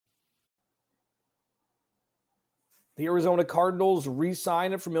The Arizona Cardinals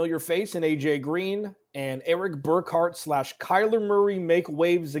re-sign a familiar face in A.J. Green, and Eric Burkhart / Kyler Murray make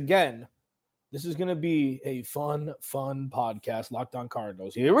waves again. This is going to be a fun podcast. Locked On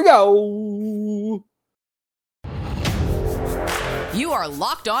Cardinals. Here we go. You are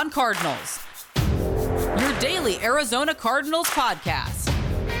Locked On Cardinals, your daily Arizona Cardinals podcast.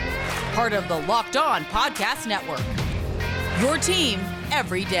 Part of the Locked On Podcast Network, your team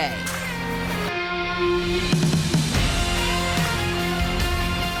every day.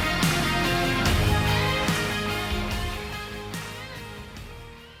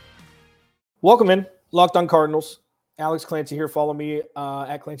 Welcome in, Locked On Cardinals. Alex Clancy here. Follow me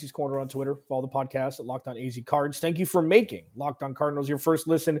at Clancy's Corner on Twitter. Follow the podcast at Locked On AZ Cards. Thank you for making Locked On Cardinals your first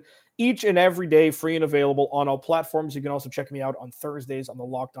listen each and every day, free and available on all platforms. You can also check me out on Thursdays on the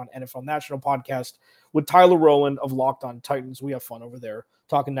Locked On NFL National podcast with Tyler Rowland of Locked On Titans. We have fun over there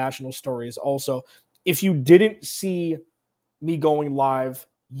talking national stories. Also, if you didn't see me going live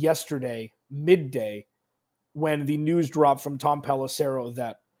yesterday, midday, when the news dropped from Tom Pelissero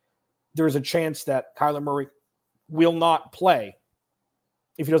that there's a chance that Kyler Murray will not play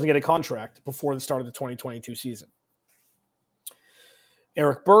if he doesn't get a contract before the start of the 2022 season.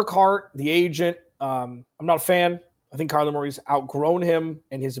 Eric Burkhart, the agent, I'm not a fan. I think Kyler Murray's outgrown him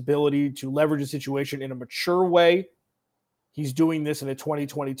and his ability to leverage the situation in a mature way. He's doing this in a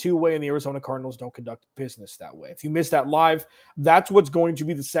 2022 way, and the Arizona Cardinals don't conduct business that way. If you missed that live, that's what's going to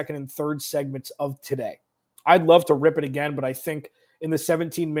be the second and third segments of today. I'd love to rip it again, but I think in the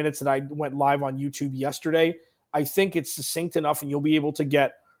 17 minutes that I went live on YouTube yesterday, I think it's succinct enough and you'll be able to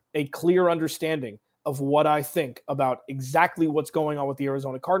get a clear understanding of what I think about exactly what's going on with the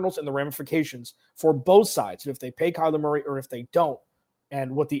Arizona Cardinals and the ramifications for both sides, if they pay Kyler Murray or if they don't,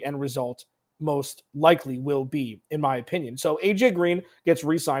 and what the end result most likely will be, in my opinion. So A.J. Green gets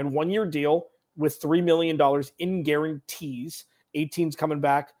re-signed, one-year deal with $3 million in guarantees. 18's coming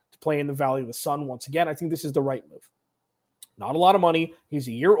back to play in the Valley of the Sun once again. I think this is the right move. Not a lot of money. He's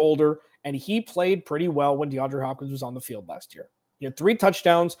a year older, and he played pretty well when DeAndre Hopkins was on the field last year. He had 3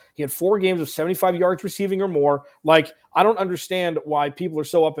 touchdowns. He had 4 games of 75 yards receiving or more. Like, I don't understand why people are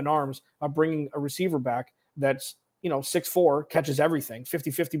so up in arms about bringing a receiver back that's, 6'4", catches everything,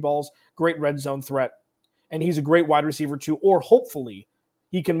 50-50 balls, great red zone threat, and he's a great wide receiver too, or hopefully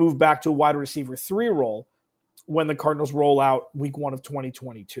he can move back to a wide receiver 3 role when the Cardinals roll out week 1 of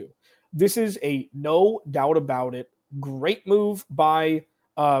 2022. This is a no doubt about it great move by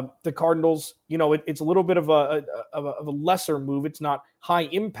the Cardinals. It's a little bit of a lesser move. It's not high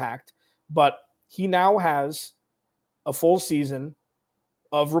impact, but he now has a full season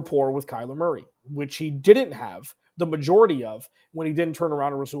of rapport with Kyler Murray, which he didn't have the majority of when he didn't turn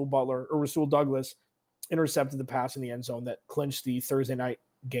around and Rasul Douglas intercepted the pass in the end zone that clinched the Thursday night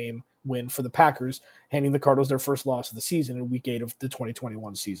game win for the Packers, handing the Cardinals their first loss of the season in week 8 of the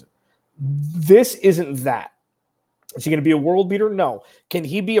 2021 season. This isn't that. Is he going to be a world beater? No. Can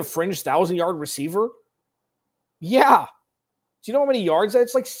he be a fringe 1,000-yard receiver? Yeah. Do you know how many yards?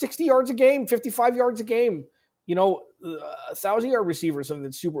 It's like 60 yards a game, 55 yards a game. A 1,000-yard receiver is something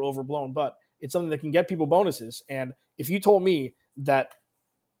that's super overblown, but it's something that can get people bonuses. And if you told me that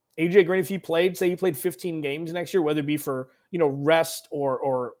A.J. Green, if he played 15 games next year, whether it be for, rest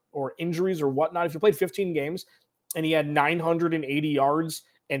or injuries or whatnot, if he played 15 games and he had 980 yards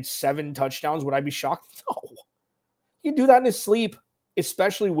and 7 touchdowns, would I be shocked? No. You do that in his sleep,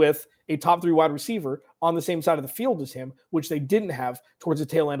 especially with a top 3 wide receiver on the same side of the field as him, which they didn't have towards the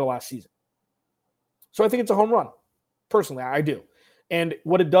tail end of last season. So I think it's a home run. Personally, I do. And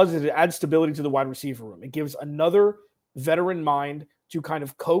what it does is it adds stability to the wide receiver room. It gives another veteran mind to kind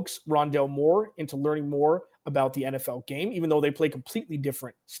of coax Rondale Moore into learning more about the NFL game, even though they play completely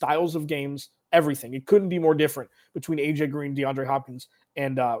different styles of games, everything. It couldn't be more different between A.J. Green, DeAndre Hopkins,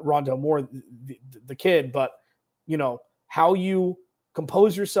 and Rondale Moore, the kid. But how you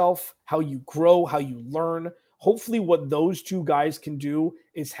compose yourself, how you grow, how you learn. Hopefully what those two guys can do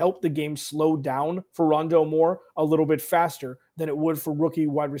is help the game slow down for Rondale Moore a little bit faster than it would for rookie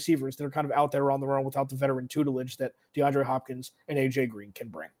wide receivers that are kind of out there on their own without the veteran tutelage that DeAndre Hopkins and A.J. Green can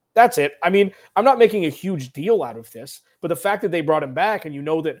bring. That's it. I mean, I'm not making a huge deal out of this, but the fact that they brought him back and you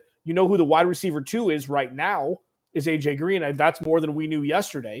know who the wide receiver 2 is right now is A.J. Green, and that's more than we knew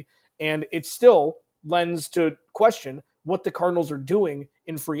yesterday. And it still lends to question what the Cardinals are doing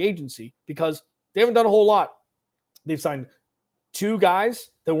in free agency because they haven't done a whole lot. They've signed 2 guys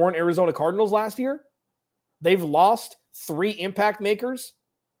that weren't Arizona Cardinals last year. They've lost 3 impact makers.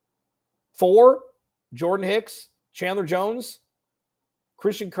 4, Jordan Hicks, Chandler Jones,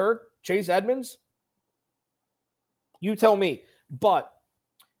 Christian Kirk, Chase Edmonds. You tell me. But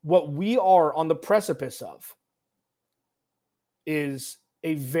what we are on the precipice of is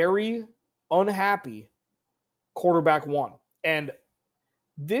a very unhappy quarterback one. And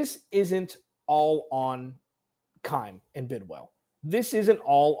this isn't all on Keim and Bidwell. This isn't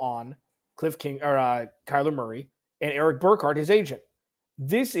all on Cliff King or Kyler Murray and Eric Burkhardt, his agent.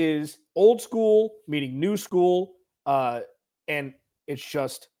 This is old school meeting new school, and it's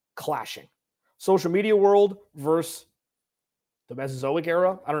just clashing. Social media world versus the Mesozoic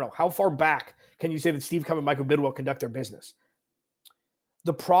era. I don't know. How far back can you say that Steve Keim and Michael Bidwell conduct their business?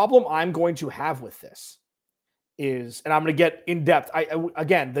 The problem I'm going to have with this is, and I'm going to get in depth.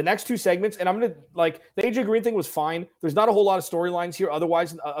 Again, the next two segments, and I'm going to, like, the AJ Green thing was fine. There's not a whole lot of storylines here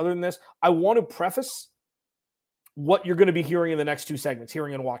otherwise, other than this. I want to preface what you're going to be hearing in the next two segments,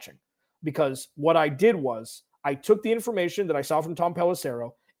 hearing and watching. Because what I did was I took the information that I saw from Tom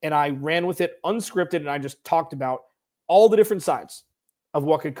Pelissero and I ran with it unscripted, and I just talked about all the different sides of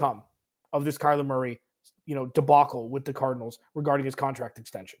what could come of this Kyler Murray, debacle with the Cardinals regarding his contract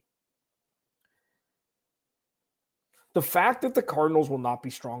extension. The fact that the Cardinals will not be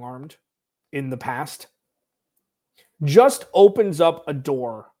strong-armed in the past just opens up a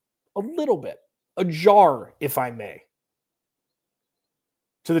door a little bit, ajar, if I may,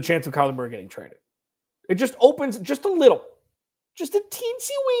 to the chance of Kyler Murray getting traded. It just opens just a little, just a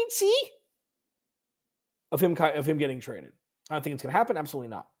teensy-weensy of him getting traded. I don't think it's going to happen. Absolutely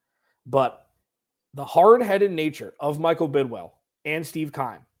not. But the hard-headed nature of Michael Bidwell and Steve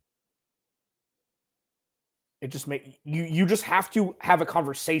Keim, it just you just have to have a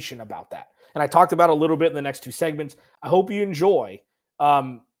conversation about that. And I talked about it a little bit in the next two segments. I hope you enjoy.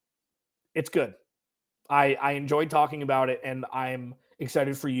 It's good. I enjoyed talking about it, and I'm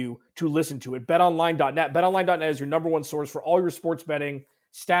excited for you to listen to it. BetOnline.net. BetOnline.net is your number one source for all your sports betting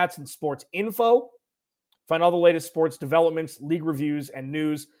stats and sports info. Find all the latest sports developments, league reviews, and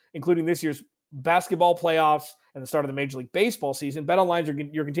news, including this year's basketball playoffs and the start of the Major League Baseball season. BetOnline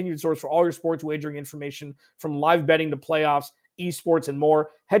is your continued source for all your sports wagering information, from live betting to playoffs, esports, and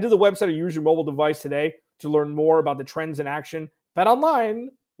more. Head to the website or use your mobile device today to learn more about the trends in action. BetOnline,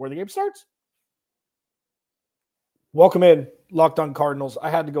 where the game starts. Welcome in, Locked On Cardinals. I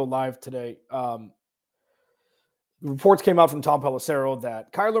had to go live today. Reports came out from Tom Pelissero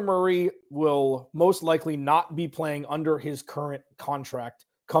that Kyler Murray will most likely not be playing under his current contract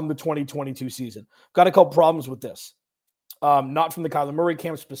come the 2022 season. Got a couple problems with this. Not from the Kyler Murray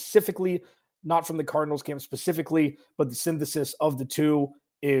camp specifically, not from the Cardinals camp specifically, but the synthesis of the two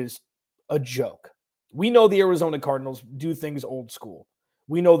is a joke. We know the Arizona Cardinals do things old school.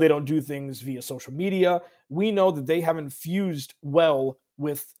 We know they don't do things via social media. We know that they haven't fused well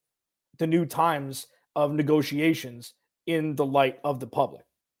with the new times of negotiations in the light of the public.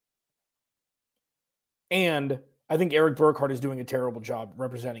 And I think Eric Burkhardt is doing a terrible job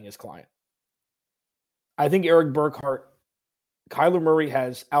representing his client. I think Kyler Murray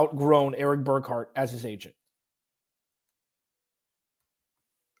has outgrown Eric Burkhardt as his agent.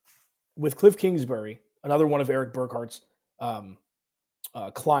 With Cliff Kingsbury, another one of Eric Burkhardt's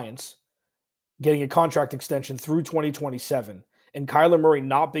clients, getting a contract extension through 2027, and Kyler Murray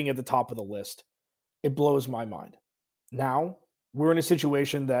not being at the top of the list, it blows my mind. Now, we're in a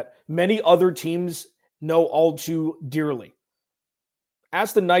situation that many other teams know all too dearly.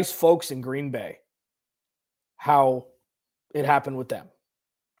 Ask the nice folks in Green Bay how it happened with them.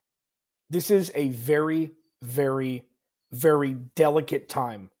 This is a very, very, very delicate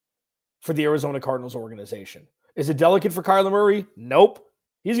time for the Arizona Cardinals organization. Is it delicate for Kyler Murray? Nope.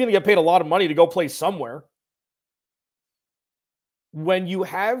 He's going to get paid a lot of money to go play somewhere. When you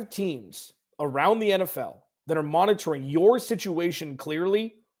have teams around the NFL that are monitoring your situation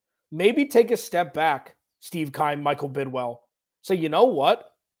clearly, maybe take a step back, Steve Keim, Michael Bidwell. Say, you know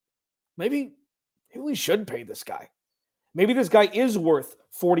what? Maybe we should pay this guy. Maybe this guy is worth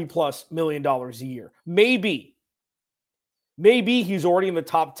 $40+ million a year. Maybe he's already in the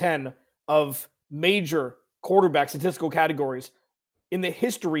top 10 of major quarterback statistical categories in the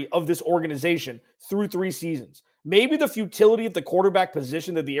history of this organization through 3 seasons. Maybe the futility of the quarterback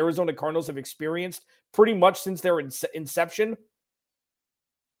position that the Arizona Cardinals have experienced pretty much since their inception.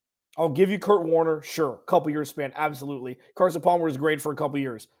 I'll give you Kurt Warner, sure, couple years span, absolutely. Carson Palmer was great for a couple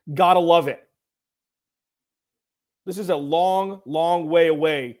years. Gotta love it. This is a long, long way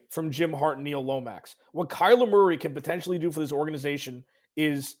away from Jim Hart and Neil Lomax. What Kyler Murray can potentially do for this organization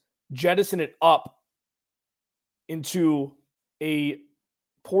is jettison it up into a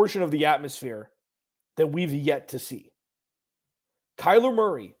portion of the atmosphere that we've yet to see. Kyler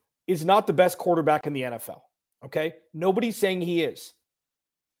Murray is not the best quarterback in the NFL, okay? Nobody's saying he is.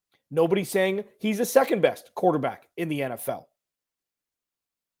 Nobody's saying he's the second best quarterback in the NFL.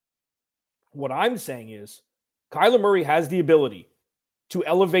 What I'm saying is Kyler Murray has the ability to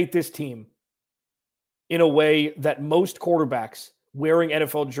elevate this team in a way that most quarterbacks wearing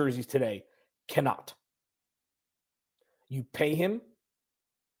NFL jerseys today cannot. You pay him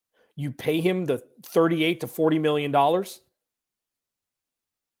the $38 to $40 million,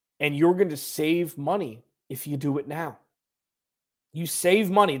 and you're going to save money if you do it now. You save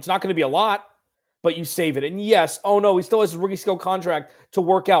money. It's not going to be a lot, but you save it. And yes, oh no, he still has his rookie scale contract to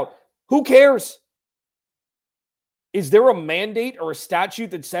work out. Who cares? Is there a mandate or a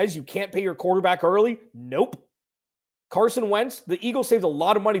statute that says you can't pay your quarterback early? Nope. Carson Wentz, the Eagles saved a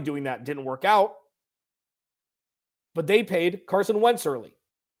lot of money doing that. Didn't work out. But they paid Carson Wentz early.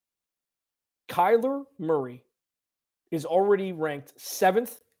 Kyler Murray is already ranked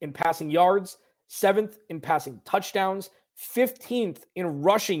 7th in passing yards, 7th in passing touchdowns, 15th in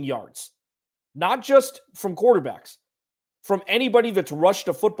rushing yards. Not just from quarterbacks, from anybody that's rushed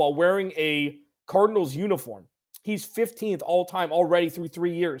a football wearing a Cardinals uniform. He's 15th all time already through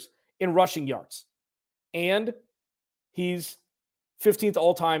 3 years in rushing yards. And he's 15th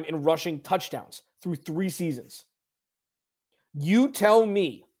all time in rushing touchdowns through 3 seasons. You tell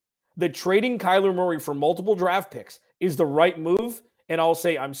me that trading Kyler Murray for multiple draft picks is the right move, and I'll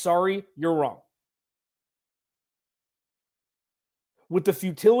say, I'm sorry, you're wrong. With the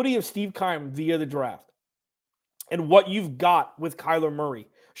futility of Steve Keim via the draft and what you've got with Kyler Murray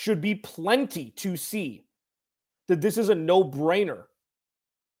should be plenty to see that this is a no-brainer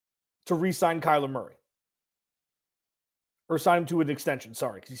to re-sign Kyler Murray. Or sign him to an extension,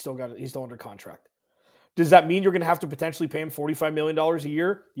 sorry, because he's still under contract. Does that mean you're going to have to potentially pay him $45 million a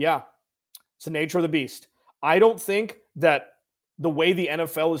year? Yeah. It's the nature of the beast. I don't think that the way the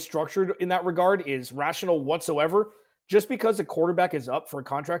NFL is structured in that regard is rational whatsoever. Just because a quarterback is up for a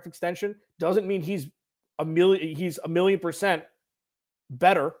contract extension doesn't mean he's a million percent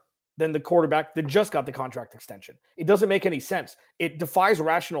better than the quarterback that just got the contract extension. It doesn't make any sense. It defies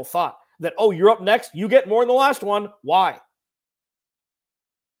rational thought that, oh, you're up next, you get more than the last one. Why?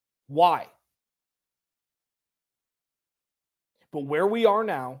 Why? But where we are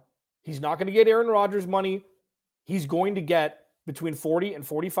now, he's not going to get Aaron Rodgers money. He's going to get between $40 and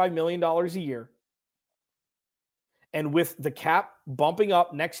 $45 million a year. And with the cap bumping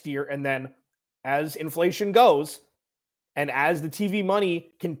up next year, and then as inflation goes, and as the TV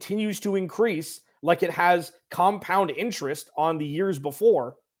money continues to increase, like it has compound interest on the years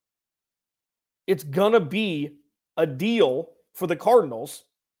before, it's going to be a deal for the Cardinals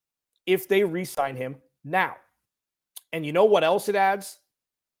if they re-sign him now. And you know what else it adds?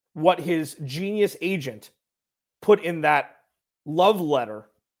 What his genius agent put in that love letter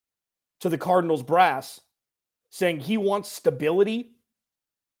to the Cardinals brass, saying he wants stability.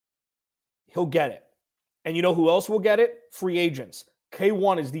 He'll get it. And you know who else will get it? Free agents.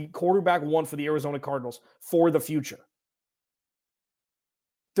 K1 is the quarterback 1 for the Arizona Cardinals for the future.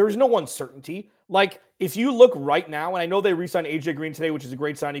 There's no uncertainty. Like, if you look right now, and I know they re-signed AJ Green today, which is a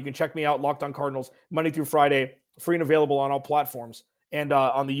great sign. You can check me out, Locked On Cardinals, Monday through Friday, free and available on all platforms and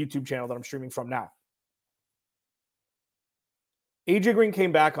on the YouTube channel that I'm streaming from now. AJ Green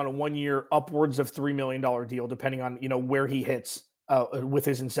came back on a 1-year, upwards of $3 million deal, depending on where he hits with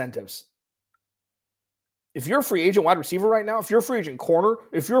his incentives. If you're a free agent wide receiver right now, if you're a free agent corner,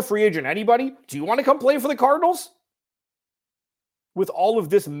 if you're a free agent anybody, do you want to come play for the Cardinals? With all of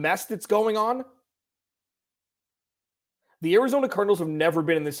this mess that's going on? The Arizona Cardinals have never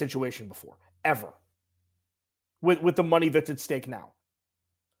been in this situation before, ever. With the money that's at stake now.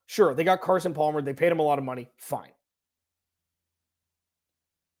 Sure, they got Carson Palmer. They paid him a lot of money. Fine.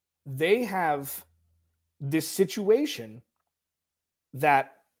 They have this situation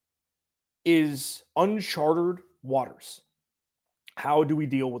that is uncharted waters. How do we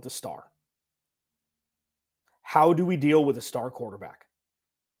deal with the star? How do we deal with a star quarterback?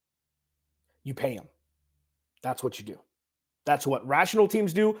 You pay him. That's what you do. That's what rational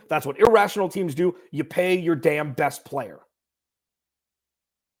teams do. That's what irrational teams do. You pay your damn best player.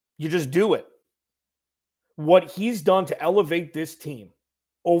 You just do it. What he's done to elevate this team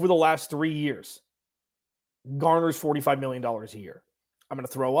over the last 3 years garners $45 million a year. I'm going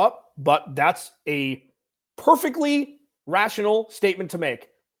to throw up, but that's a perfectly rational statement to make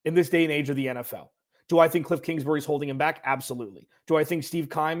in this day and age of the NFL. Do I think Cliff Kingsbury is holding him back? Absolutely. Do I think Steve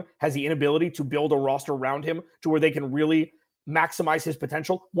Keim has the inability to build a roster around him to where they can really maximize his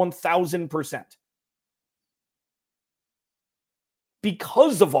potential? 1,000%.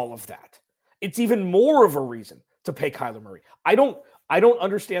 Because of all of that, it's even more of a reason to pay Kyler Murray. I don't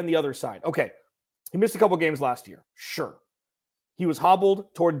understand the other side. Okay, he missed a couple games last year. Sure. He was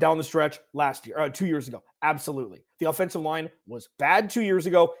hobbled toward down the stretch 2 years ago. Absolutely. The offensive line was bad 2 years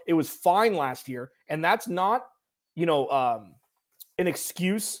ago. It was fine last year. And that's not an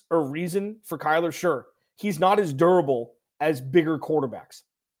excuse or reason for Kyler, sure. He's not as durable as bigger quarterbacks.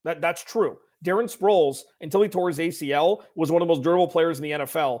 That's true. Darren Sproles, until he tore his ACL, was one of the most durable players in the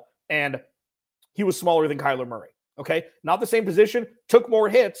NFL, and he was smaller than Kyler Murray. Okay? Not the same position, took more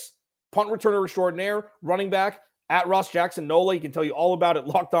hits, punt returner extraordinaire, running back, at Ross Jackson Nola. He can tell you all about it.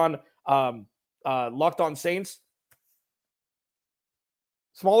 Locked On Saints.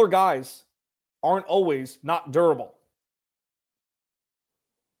 Smaller guys aren't always not durable.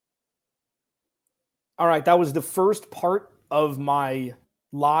 All right, that was the first part of my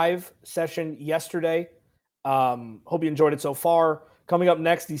live session yesterday. Hope you enjoyed it so far. Coming up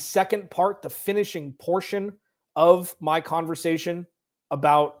next, the second part, the finishing portion of my conversation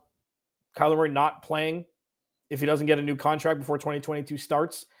about Kyler Murray not playing if he doesn't get a new contract before 2022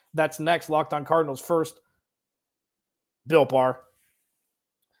 starts. That's next. Locked On Cardinals. First, Built Bar.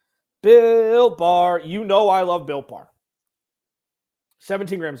 Built Bar. You know I love Built Bar.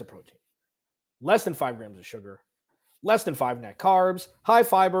 17 grams of protein. Less than 5 grams of sugar. Less than 5 net carbs. High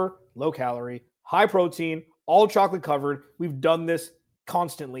fiber. Low calorie. High protein. All chocolate covered. We've done this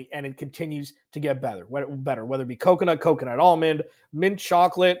constantly, and it continues to get better. Whether it be coconut almond, mint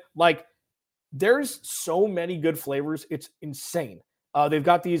chocolate. Like, there's so many good flavors. It's insane. They've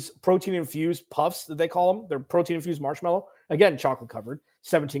got these protein-infused puffs that they call them. They're protein-infused marshmallow. Again, chocolate covered,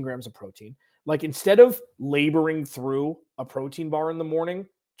 17 grams of protein. Like, instead of laboring through a protein bar in the morning,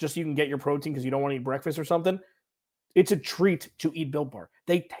 just so you can get your protein because you don't want to eat breakfast or something, it's a treat to eat Built Bar.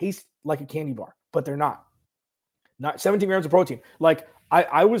 They taste like a candy bar, but they're not. Not 17 grams of protein. Like,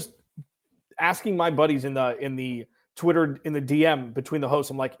 I was asking my buddies in the Twitter, in the DM between the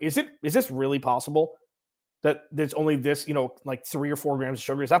hosts, I'm like, is this really possible that there's only this, like 3 or 4 grams of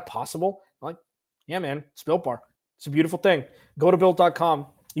sugar? Is that possible? I'm like, yeah, man, it's Built Bar. It's a beautiful thing. Go to Built.com,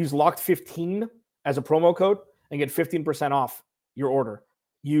 use Locked15 as a promo code, and get 15% off your order.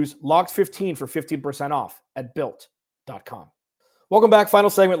 Use Locked15 for 15% off at Built.com. Welcome back. Final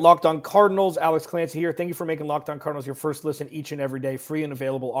segment, Locked On Cardinals. Alex Clancy here. Thank you for making Locked On Cardinals your first listen each and every day, free and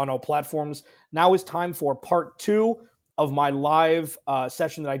available on all platforms. Now is time for part 2 of my live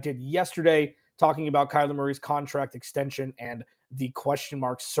session that I did yesterday, talking about Kyler Murray's contract extension and the question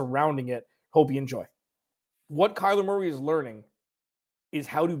marks surrounding it. Hope you enjoy. What Kyler Murray is learning is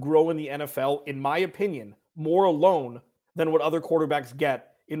how to grow in the NFL, in my opinion, more alone than what other quarterbacks get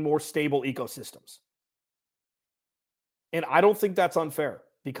in more stable ecosystems. And I don't think that's unfair,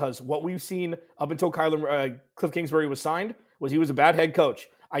 because what we've seen up until Cliff Kingsbury was signed was he was a bad head coach.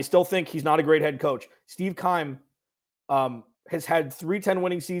 I still think he's not a great head coach. Steve Keim has had 3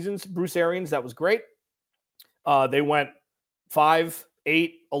 10-winning seasons. Bruce Arians, that was great. They went 5,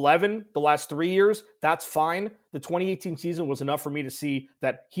 8, 11 the last 3 years. That's fine. The 2018 season was enough for me to see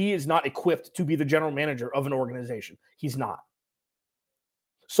that he is not equipped to be the general manager of an organization. He's not.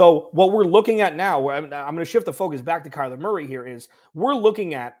 So what we're looking at now, I'm going to shift the focus back to Kyler Murray here, is we're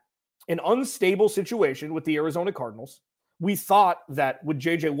looking at an unstable situation with the Arizona Cardinals. We thought that with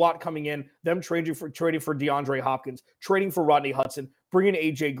J.J. Watt coming in, them trading for DeAndre Hopkins, trading for Rodney Hudson, bringing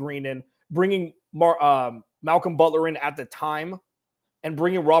A.J. Green in, bringing Malcolm Butler in at the time, and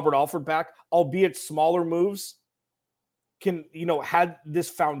bringing Robert Alford back, albeit smaller moves, can, had this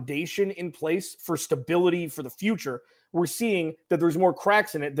foundation in place for stability for the future. We're seeing that there's more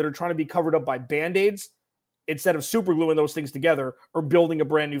cracks in it that are trying to be covered up by Band-Aids instead of super gluing those things together or building a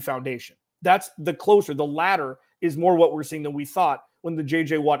brand new foundation. That's the latter is more what we're seeing than we thought when the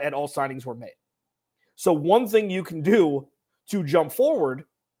J.J. Watt et al. Signings were made. So one thing you can do to jump forward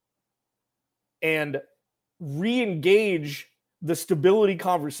and re-engage the stability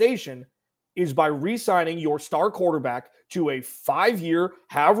conversation is by re-signing your star quarterback to a 5-year,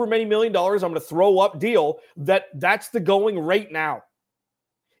 however many $1 million I'm going to throw up deal. That's the going rate now.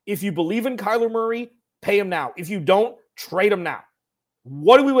 If you believe in Kyler Murray, pay him now. If you don't, trade him now.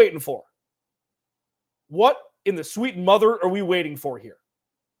 What are we waiting for? What in the sweet mother are we waiting for here?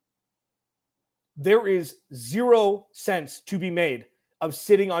 There is 0 sense to be made of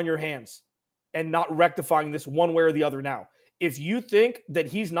sitting on your hands and not rectifying this one way or the other now. If you think that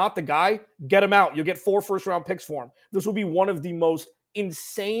he's not the guy, get him out. You'll get 4 first-round picks for him. This will be one of the most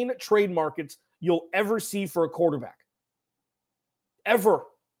insane trade markets you'll ever see for a quarterback. Ever.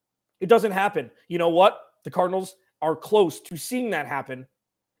 It doesn't happen. You know what? The Cardinals are close to seeing that happen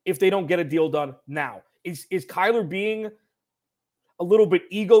if they don't get a deal done now. Is Kyler being a little bit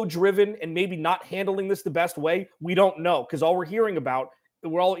ego-driven and maybe not handling this the best way? We don't know, because all we're hearing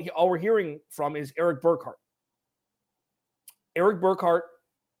from is Eric Burkhart. Eric Burkhart,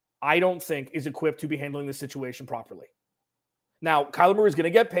 I don't think, is equipped to be handling this situation properly. Now, Kyler Murray is going to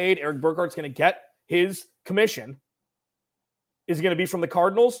get paid. Eric Burkhart's going to get his commission. Is it going to be from the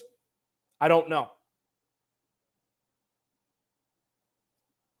Cardinals? I don't know.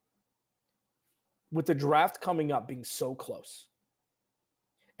 With the draft coming up being so close,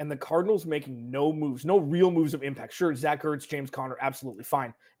 and the Cardinals making no moves, no real moves of impact. Sure, Zach Ertz, James Conner, absolutely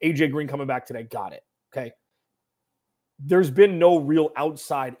fine. AJ Green coming back today, got it. Okay. There's been no real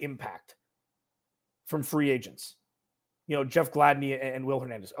outside impact from free agents. Jeff Gladney and Will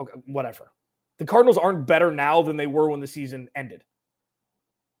Hernandez. Okay, whatever. The Cardinals aren't better now than they were when the season ended.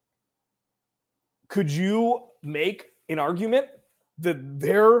 Could you make an argument that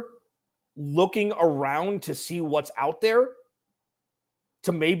they're looking around to see what's out there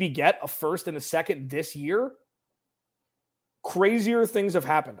to maybe get a first and a second this year? Crazier things have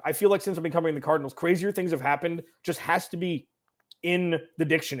happened. I feel like since I've been covering the Cardinals, crazier things have happened just has to be in the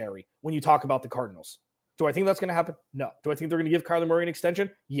dictionary when you talk about the Cardinals. Do I think that's going to happen? No. Do I think they're going to give Kyler Murray an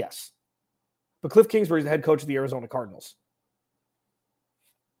extension? Yes. But Cliff Kingsbury is the head coach of the Arizona Cardinals.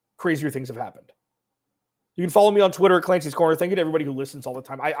 Crazier things have happened. You can follow me on Twitter at Clancy's Corner. Thank you to everybody who listens all the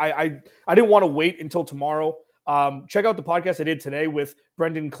time. I didn't want to wait until tomorrow. Check out the podcast I did today with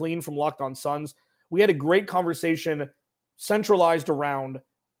Brendan Clean from Locked On Suns. We had a great conversation centralized around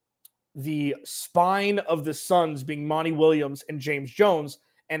the spine of the Suns being Monty Williams and James Jones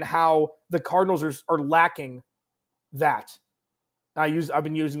and how the Cardinals are lacking that. I've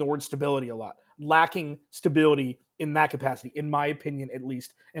been using the word stability a lot. Lacking stability in that capacity, in my opinion, at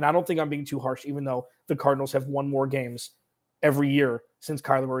least. And I don't think I'm being too harsh, even though the Cardinals have won more games every year since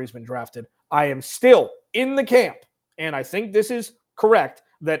Kyler Murray's been drafted. I am still in the camp, and I think this is correct,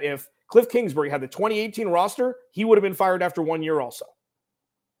 that if Cliff Kingsbury had the 2018 roster, he would have been fired after 1 year also.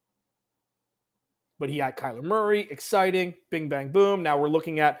 But he had Kyler Murray, exciting, bing, bang, boom. Now we're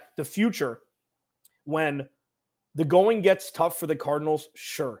looking at the future when the going gets tough for the Cardinals.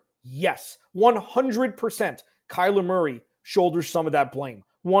 Sure, yes, 100% Kyler Murray shoulders some of that blame.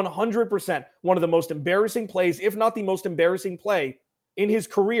 100%. One of the most embarrassing plays, if not the most embarrassing play in his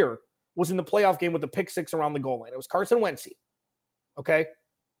career, was in the playoff game with the pick six around the goal line. It was Carson Wentz. Okay?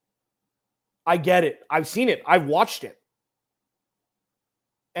 I get it. I've seen it. I've watched it.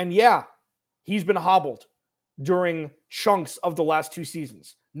 And yeah, he's been hobbled during chunks of the last two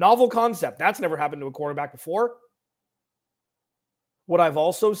seasons. Novel concept. That's never happened to a quarterback before. What I've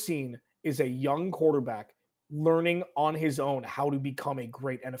also seen is a young quarterback learning on his own how to become a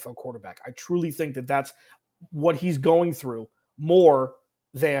great NFL quarterback. I truly think that that's what he's going through more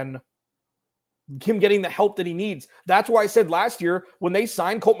than him getting the help that he needs. That's why I said last year when they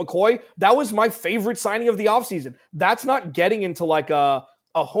signed Colt McCoy, that was my favorite signing of the offseason. That's not getting into like a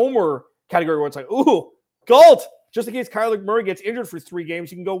homer category where it's like, ooh, Colt, just in case Kyler Murray gets injured for 3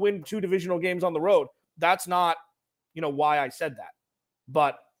 games, you can go win 2 divisional games on the road. That's not, why I said that.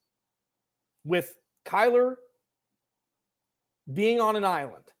 But with Kyler being on an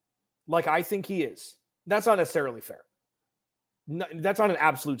island, like I think he is, that's not necessarily fair. No, that's not an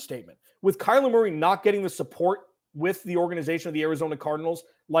absolute statement. With Kyler Murray not getting the support with the organization of the Arizona Cardinals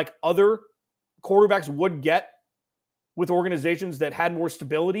like other quarterbacks would get with organizations that had more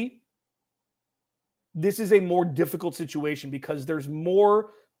stability, this is a more difficult situation because there's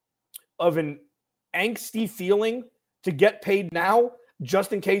more of an angsty feeling to get paid now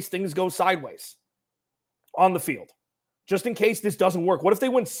just in case things go sideways on the field. Just in case this doesn't work. What if they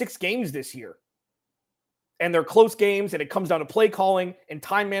win 6 games this year? And they're close games, and it comes down to play calling and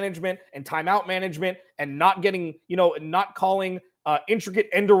time management and timeout management and not getting, not calling intricate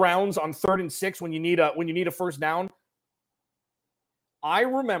end arounds on 3rd and 6 when you need a first down. I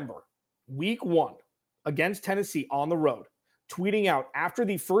remember week 1 against Tennessee on the road, tweeting out after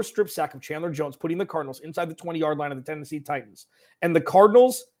the first strip sack of Chandler Jones, putting the Cardinals inside the 20-yard line of the Tennessee Titans, and the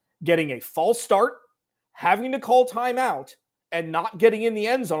Cardinals getting a false start, having to call timeout, and not getting in the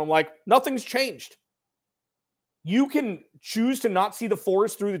end zone. I'm like, nothing's changed. You can choose to not see the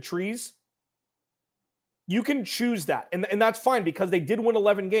forest through the trees. You can choose that. And that's fine because they did win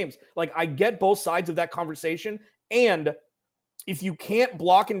 11 games. Like, I get both sides of that conversation. And if you can't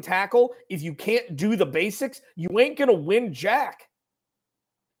block and tackle, if you can't do the basics, you ain't going to win jack.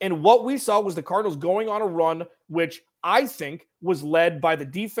 And what we saw was the Cardinals going on a run, which I think was led by the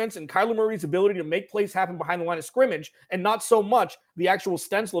defense and Kyler Murray's ability to make plays happen behind the line of scrimmage, and not so much the actual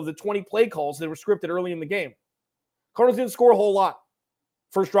stencil of the 20 play calls that were scripted early in the game. Cardinals didn't score a whole lot.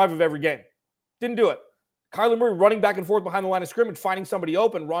 First drive of every game. Didn't do it. Kyler Murray running back and forth behind the line of scrimmage, finding somebody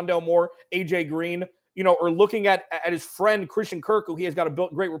open, Rondale Moore, AJ Green, or looking at his friend Christian Kirk, who he has got a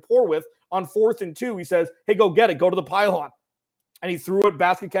great rapport with, on 4th and 2, he says, hey, go get it, go to the pylon. And he threw it,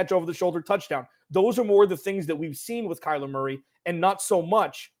 basket catch over the shoulder, touchdown. Those are more the things that we've seen with Kyler Murray, and not so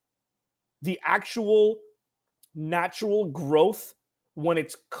much the actual natural growth when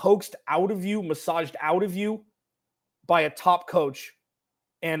it's coaxed out of you, massaged out of you by a top coach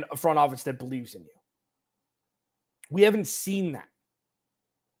and a front office that believes in you. We haven't seen that.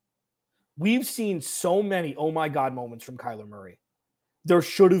 We've seen so many oh my God moments from Kyler Murray. There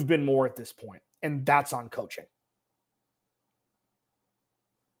should have been more at this point, and that's on coaching.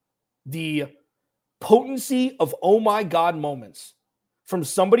 The potency of oh my God moments from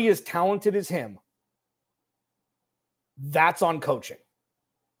somebody as talented as him, that's on coaching.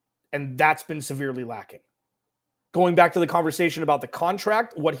 And that's been severely lacking. Going back to the conversation about the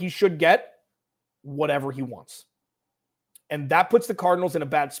contract, what he should get, whatever he wants. And that puts the Cardinals in a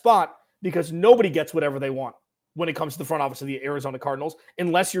bad spot because nobody gets whatever they want when it comes to the front office of the Arizona Cardinals,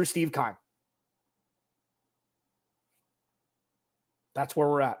 unless you're Steve Keim. That's where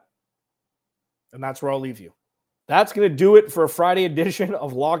we're at. And that's where I'll leave you. That's going to do it for a Friday edition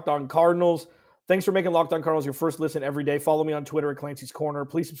of Locked On Cardinals. Thanks for making Locked On Cardinals your first listen every day. Follow me on Twitter at Clancy's Corner.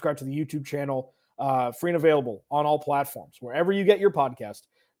 Please subscribe to the YouTube channel, free and available on all platforms, wherever you get your podcast.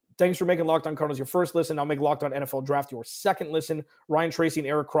 Thanks for making Locked On Cardinals your first listen. I'll make Locked On NFL Draft your second listen. Ryan Tracy and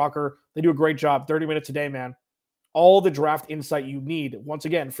Eric Crocker, they do a great job. 30 minutes a day, man. All the draft insight you need. Once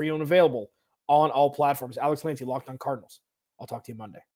again, free and available on all platforms. Alex Clancy, Locked On Cardinals. I'll talk to you Monday.